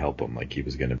trying to help him, like he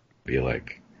was going to be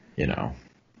like,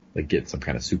 like get some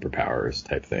kind of superpowers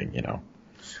type thing,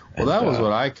 Well, that was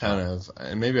what I kind of,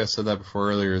 and maybe I said that before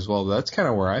earlier as well, but that's kind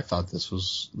of where I thought this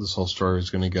whole story was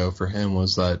going to go for him,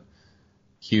 was that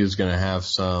he was going to have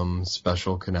some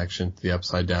special connection to the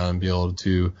Upside Down and be able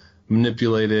to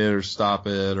manipulate it or stop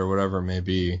it or whatever it may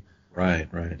be. Right.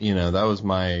 That was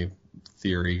my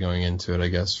theory going into it, I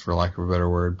guess, for lack of a better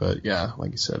word. But yeah,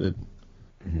 like you said, it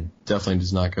definitely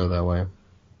does not go that way.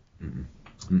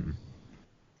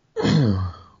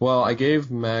 Well, I gave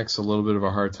Max a little bit of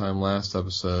a hard time last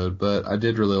episode, but I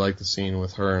did really like the scene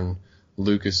with her and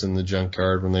Lucas in the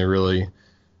junkyard when they really,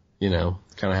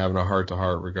 kind of having a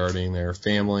heart-to-heart regarding their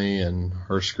family and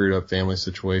her screwed up family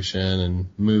situation and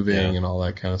moving and all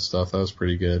that kind of stuff. That was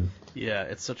pretty good. Yeah,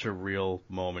 it's such a real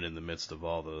moment in the midst of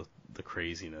all the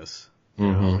craziness.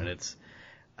 Mm-hmm. And it's,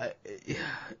 I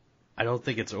don't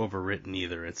think it's overwritten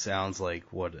either. It sounds like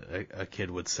what a kid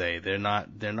would say. They're not,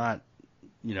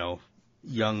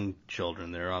 young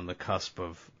children. They're on the cusp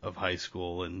of high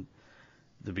school and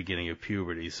the beginning of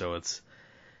puberty. So it's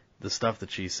the stuff that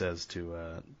she says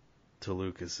to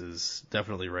Lucas is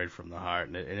definitely right from the heart,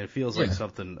 and it feels like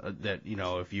something that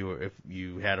if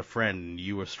you had a friend and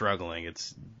you were struggling,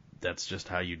 that's just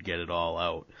how you'd get it all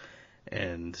out.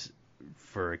 And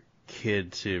for a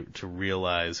kid to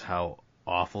realize how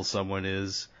awful someone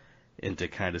is, and to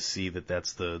kind of see that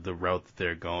that's the route that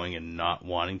they're going and not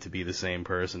wanting to be the same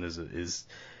person is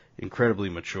incredibly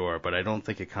mature. But I don't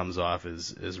think it comes off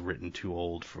as written too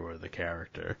old for the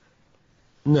character.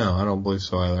 No, I don't believe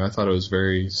so either. I thought it was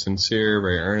very sincere,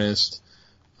 very earnest.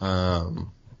 I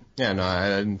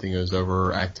didn't think it was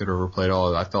overacted or overplayed at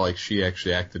all. I felt like she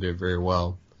actually acted it very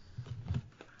well.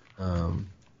 I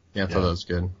thought that was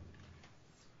good.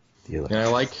 And I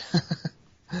like,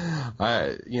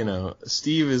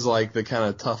 Steve is like the kind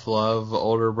of tough love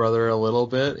older brother a little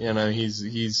bit.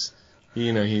 He's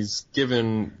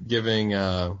giving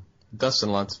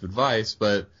Dustin lots of advice,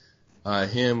 but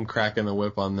Him cracking the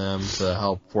whip on them to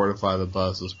help fortify the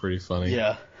bus was pretty funny.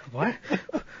 Yeah. What?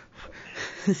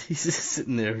 He's just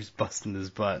sitting there, he's busting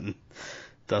his butt, and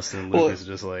Dustin and Lucas are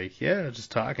just like, yeah, just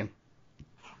talking.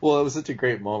 Well, it was such a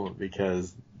great moment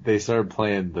because they started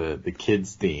playing the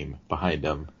kids' theme behind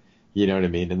them. You know what I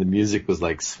mean? And the music was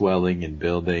like swelling and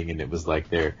building, and it was like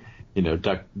they're,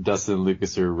 Dustin and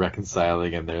Lucas are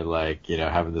reconciling, and they're like,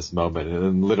 having this moment, and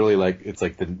then literally like it's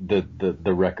like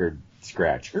the record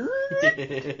scratch.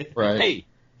 Right. Hey,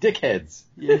 dickheads!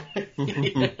 Yeah.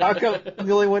 How come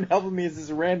the only one helping me is this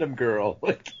random girl?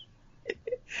 Like,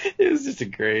 it was just a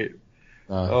great.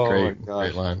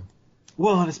 Great line.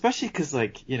 Well, and especially because,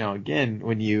 like, again,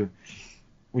 when you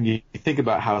think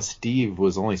about how Steve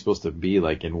was only supposed to be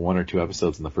like in 1 or 2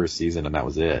 episodes in the first season, and that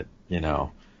was it,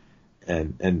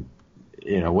 and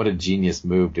what a genius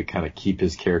move to kind of keep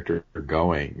his character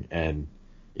going, and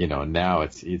now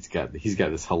he's got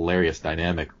this hilarious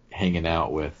dynamic hanging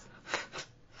out with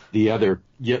the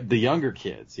younger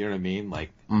kids, you know what I mean?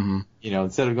 Like,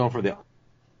 instead of going for the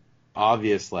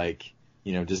obvious, like,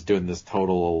 just doing this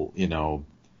total,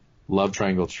 love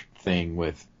triangle thing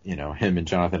with, him and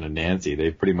Jonathan and Nancy,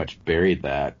 they've pretty much buried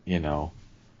that, and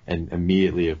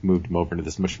immediately have moved him over into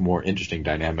this much more interesting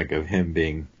dynamic of him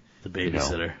being the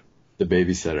babysitter. The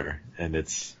babysitter, and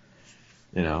it's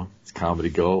comedy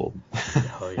gold.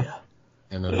 Oh yeah.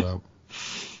 And no doubt.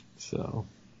 So,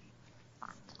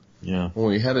 yeah. Well,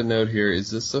 we had a note here. Is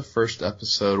this the first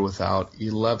episode without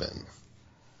 11?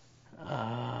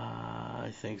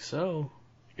 I think so.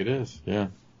 It is, yeah.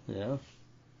 Yeah.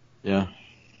 Yeah.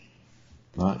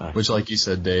 Which, like you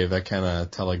said, Dave, that kind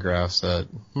of telegraphs that,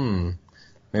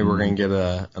 maybe we're going to get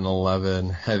an 11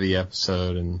 heavy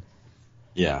episode, and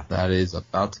yeah, that is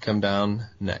about to come down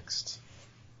next.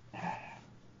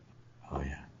 Oh,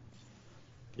 yeah.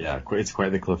 Yeah, it's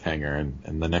quite the cliffhanger,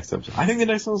 and the next episode. I think the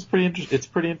next one is pretty interesting. It's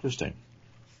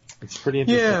pretty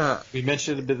interesting. Yeah. We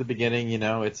mentioned it at the beginning,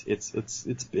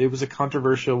 it was a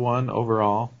controversial one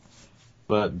overall,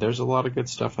 but there's a lot of good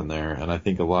stuff in there, and I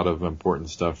think a lot of important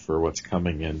stuff for what's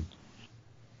coming in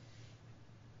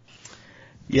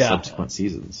subsequent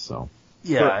seasons. So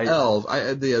for Elle,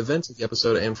 the events of the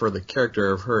episode and for the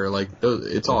character of her, like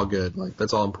it's all good. Like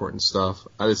that's all important stuff.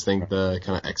 I just think the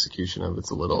kind of execution of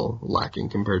it's a little lacking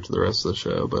compared to the rest of the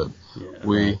show, but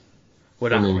we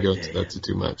don't need to go into that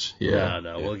too much. Yeah.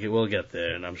 No, we'll get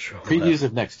there, and I'm sure previews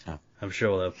of next time. I'm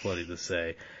sure we'll have plenty to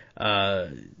say.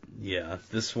 Yeah,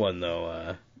 this one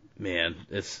though, man,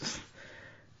 it's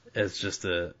just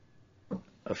a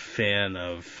fan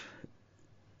of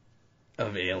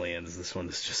Aliens. This one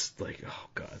is just like, oh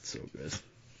god, it's so good.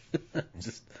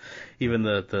 Just even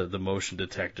the motion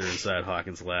detector inside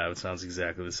Hawkins' lab sounds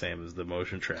exactly the same as the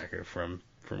motion tracker from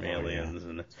Aliens,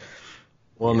 and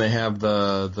well, and they have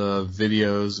the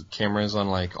videos, cameras on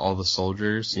like all the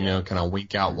soldiers, kind of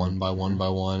wink out one by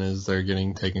one as they're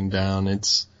getting taken down.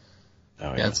 It's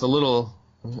it's a little.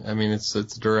 I mean, it's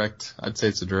direct. I'd say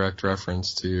it's a direct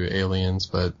reference to Aliens,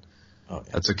 but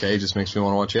that's okay. It just makes me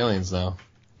want to watch Aliens now.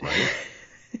 Right.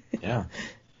 Yeah.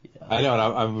 I know, and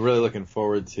I'm really looking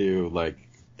forward to like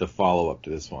the follow up to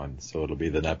this one. So it'll be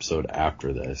the episode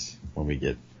after this when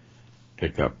we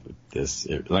pick up this.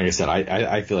 Like I said,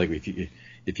 I feel like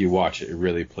if you watch it, it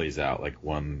really plays out like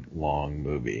one long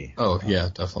movie. Oh yeah,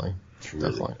 definitely. It's really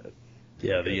definitely.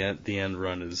 Good. Yeah, the end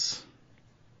run is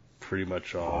pretty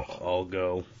much all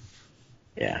go.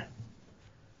 Yeah.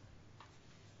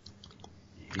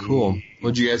 Cool.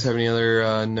 Would you guys have any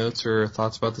other notes or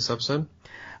thoughts about this episode?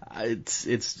 I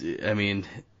mean,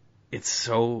 it's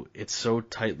so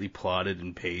tightly plotted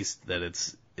and paced that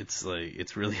it's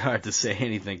really hard to say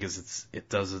anything because it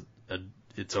does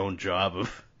its own job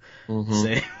of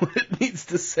saying what it needs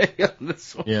to say on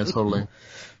this one. Yeah, totally.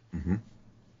 Mm-hmm.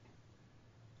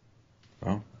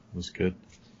 Well, it was good.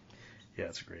 Yeah,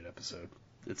 it's a great episode.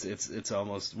 It's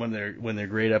almost when they're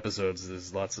great episodes.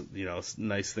 There's lots of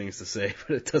nice things to say,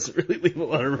 but it doesn't really leave a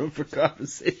lot of room for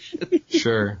conversation.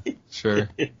 Sure.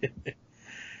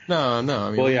 No. I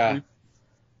mean, well, yeah.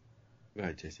 Go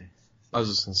ahead, JC. I was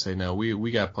just gonna say no.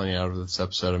 We got plenty out of this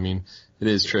episode. I mean, it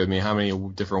is true. I mean, how many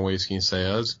different ways can you say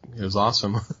it was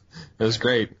awesome? It was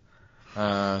great.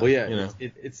 Well, yeah.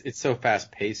 It's so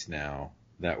fast paced now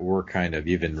that we're kind of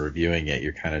even reviewing it.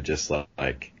 You're kind of just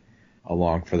like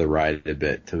along for the ride a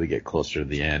bit till we get closer to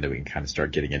the end, and we can kind of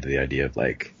start getting into the idea of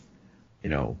like,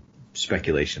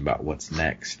 speculation about what's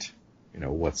next.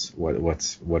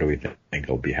 What do we think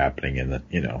will be happening in the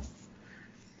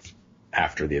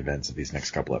after the events of these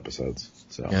next couple episodes.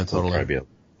 So yeah, totally. There'll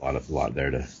probably be a lot there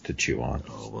to chew on.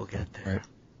 Oh, we'll get there. Right.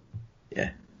 Yeah.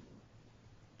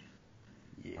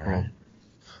 Yeah. All right.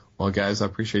 Well, guys, I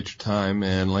appreciate your time.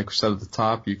 And like we said at the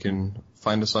top, you can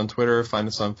find us on Twitter, find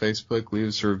us on Facebook, leave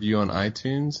us a review on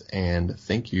iTunes, and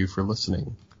thank you for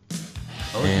listening.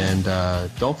 And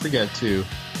don't forget, too,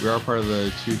 we are part of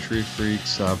the Two True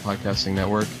Freaks podcasting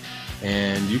network,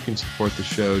 and you can support the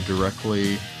show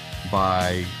directly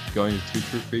by going to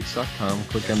twotruefreaks.com,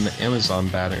 click on the Amazon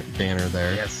banner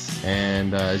there. Yes.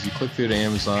 And as you click through to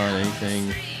Amazon,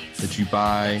 anything that you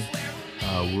buy,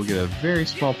 we'll get a very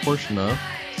small portion of.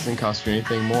 It doesn't cost you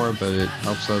anything more, but it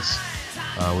helps us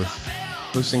with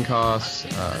hosting costs,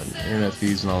 internet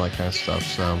fees, and all that kind of stuff.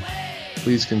 So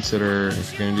please consider,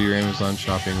 if you're going to do your Amazon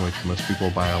shopping, which most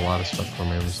people buy a lot of stuff from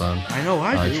Amazon. I know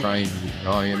I do.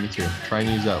 Oh, yeah, me too. Try and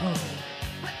use that.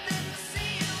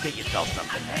 Get yourself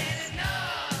something nice.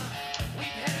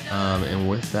 And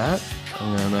with that,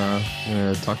 I'm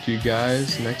gonna talk to you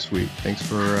guys next week. Thanks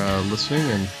for listening,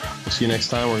 and we'll see you next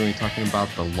time. We're gonna be talking about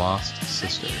The Lost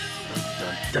Sister.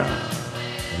 Dun, dun, dun.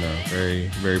 I know, very,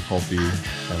 very pulpy kind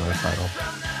of title.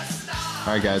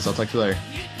 All right, guys, I'll talk to you later.